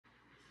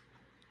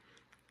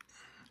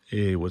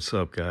Hey, what's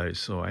up, guys?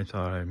 So I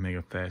thought I'd make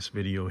a fast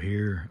video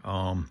here.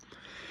 I've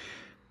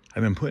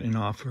been putting it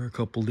off for a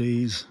couple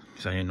days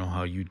because I didn't know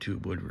how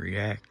YouTube would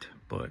react,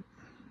 but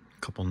a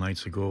couple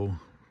nights ago,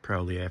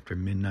 probably after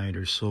midnight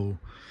or so,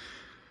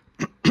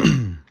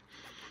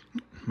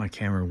 my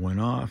camera went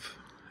off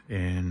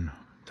and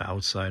the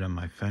outside of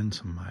my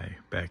fence in my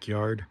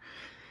backyard,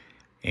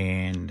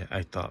 and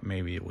I thought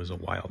maybe it was a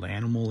wild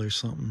animal or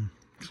something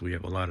because we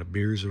have a lot of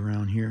bears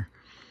around here.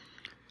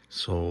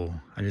 So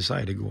I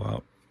decided to go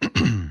out,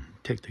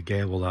 take the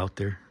Gavle out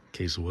there in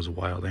case it was a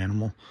wild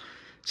animal,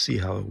 see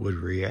how it would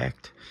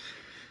react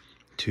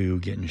to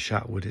getting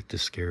shot with it to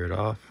scare it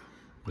off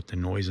with the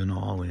noise and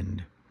all.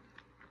 And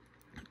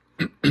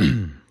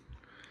it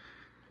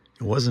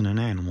wasn't an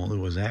animal, it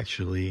was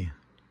actually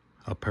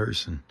a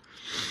person.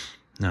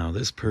 Now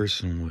this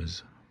person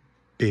was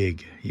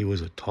big. He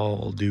was a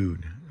tall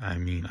dude. I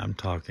mean, I'm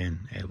talking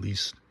at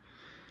least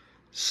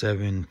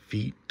 7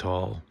 feet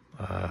tall.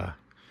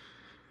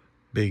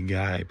 Big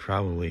guy,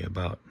 probably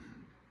about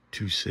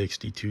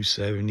 260,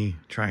 270,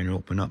 trying to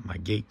open up my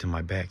gate to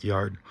my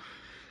backyard.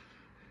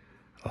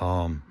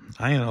 I ain't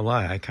gonna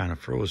lie, I kind of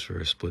froze for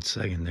a split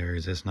second there,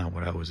 as that's not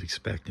what I was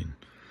expecting.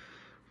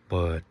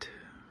 But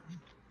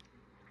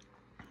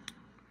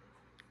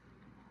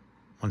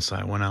once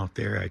I went out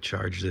there, I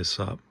charged this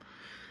up.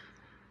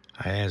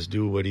 I asked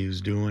dude what he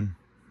was doing.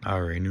 I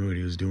already knew what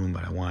he was doing,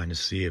 but I wanted to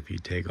see if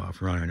he'd take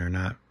off running or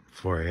not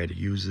before I had to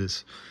use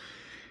this.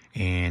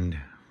 And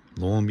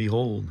lo and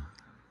behold,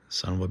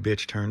 son of a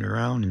bitch turned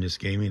around and just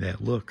gave me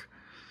that look.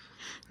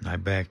 And I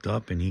backed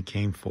up and he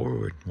came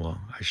forward.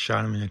 Well, I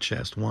shot him in the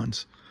chest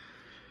once.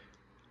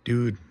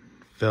 Dude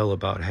fell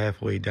about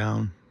halfway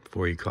down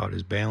before he caught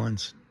his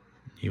balance.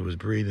 He was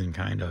breathing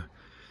kind of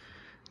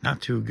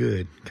not too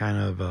good. Kind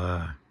of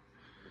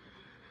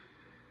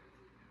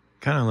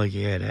like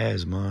he had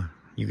asthma.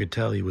 You could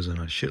tell he was in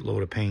a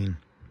shitload of pain.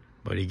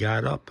 But he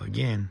got up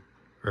again,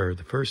 or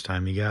the first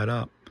time he got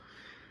up.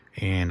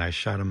 And I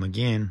shot him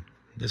again.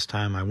 This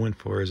time I went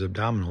for his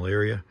abdominal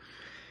area.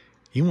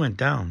 He went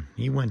down.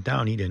 He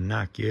did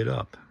not get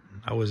up.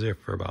 I was there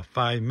for about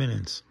 5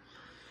 minutes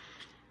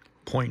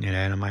pointing it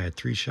at him. I had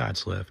 3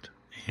 shots left.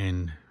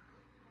 And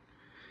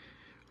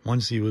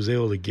once he was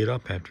able to get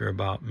up after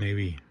about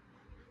maybe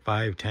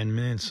 5-10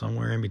 minutes,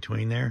 somewhere in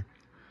between there,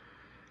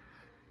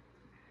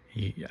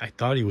 I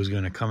thought he was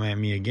going to come at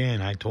me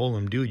again. I told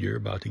him, dude, you're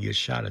about to get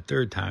shot a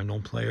 3rd time.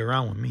 Don't play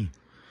around with me.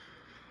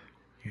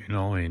 You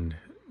know, and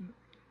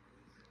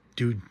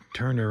dude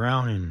turned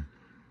around and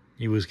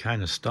he was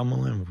kind of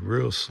stumbling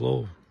real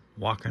slow,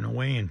 walking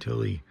away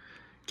until he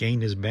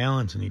gained his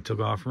balance and he took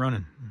off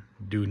running.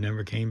 Dude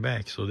never came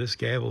back. So this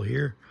Gavle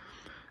here,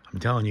 I'm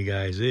telling you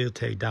guys, it'll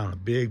take down a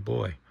big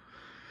boy.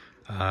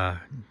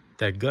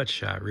 That gut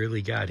shot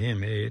really got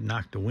him. It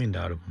knocked the wind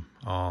out of him.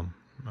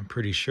 I'm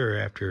pretty sure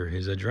after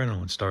his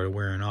adrenaline started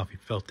wearing off, he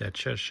felt that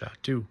chest shot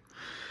too.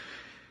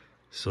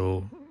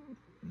 So,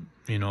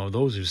 you know,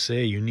 those who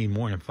say you need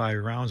more than 5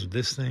 rounds with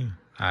this thing,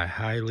 I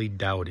highly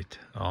doubt it.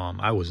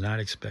 I was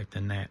not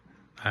expecting that.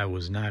 I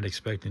was not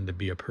expecting to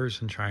be a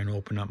person trying to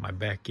open up my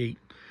back gate.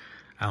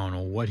 I don't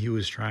know what he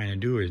was trying to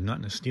do. There's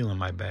nothing to steal in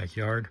my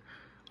backyard.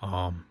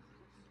 All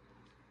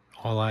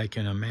I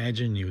can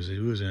imagine, he was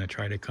going to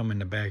try to come in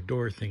the back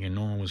door thinking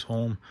no one was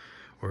home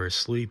or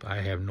asleep.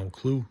 I have no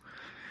clue.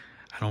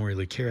 I don't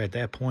really care at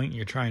that point.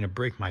 You're trying to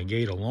break my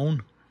gate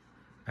alone.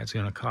 That's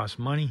going to cost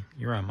money.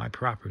 You're on my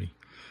property.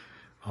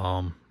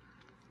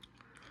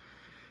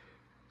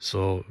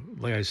 So,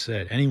 like I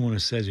said, anyone who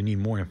says you need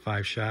more than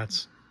 5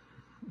 shots,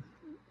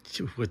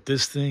 with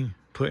this thing,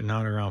 putting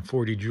out around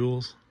 40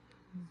 joules,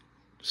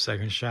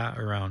 second shot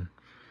around,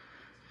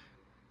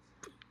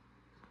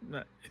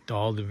 it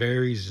all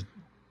varies,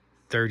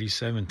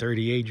 37,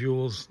 38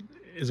 joules,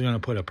 is going to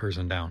put a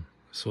person down.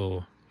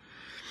 So,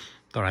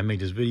 thought I'd make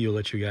this video,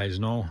 let you guys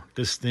know,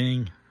 this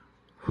thing,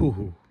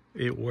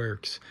 it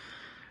works.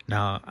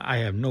 Now, I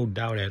have no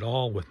doubt at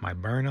all with my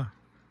burner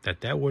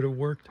that would have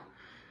worked.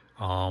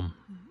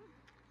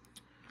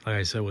 Like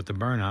I said, with the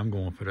burner, I'm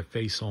going for the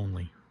face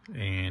only.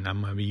 And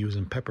I'm going to be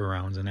using pepper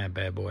rounds in that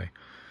bad boy.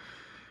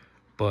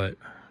 But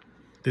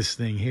this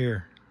thing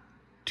here,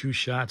 2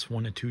 shots,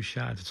 1 to 2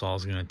 shots, that's all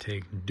it's going to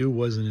take. Dude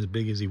wasn't as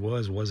big as he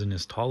was, wasn't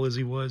as tall as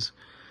he was.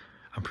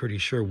 I'm pretty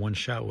sure 1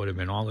 shot would have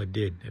been all it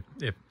did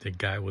if the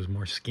guy was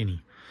more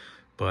skinny.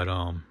 But,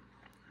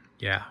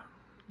 yeah.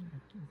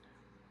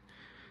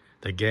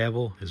 The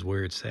Gavle is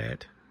where it's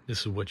at.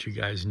 This is what you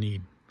guys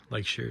need.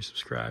 Like, share,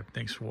 subscribe.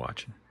 Thanks for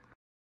watching.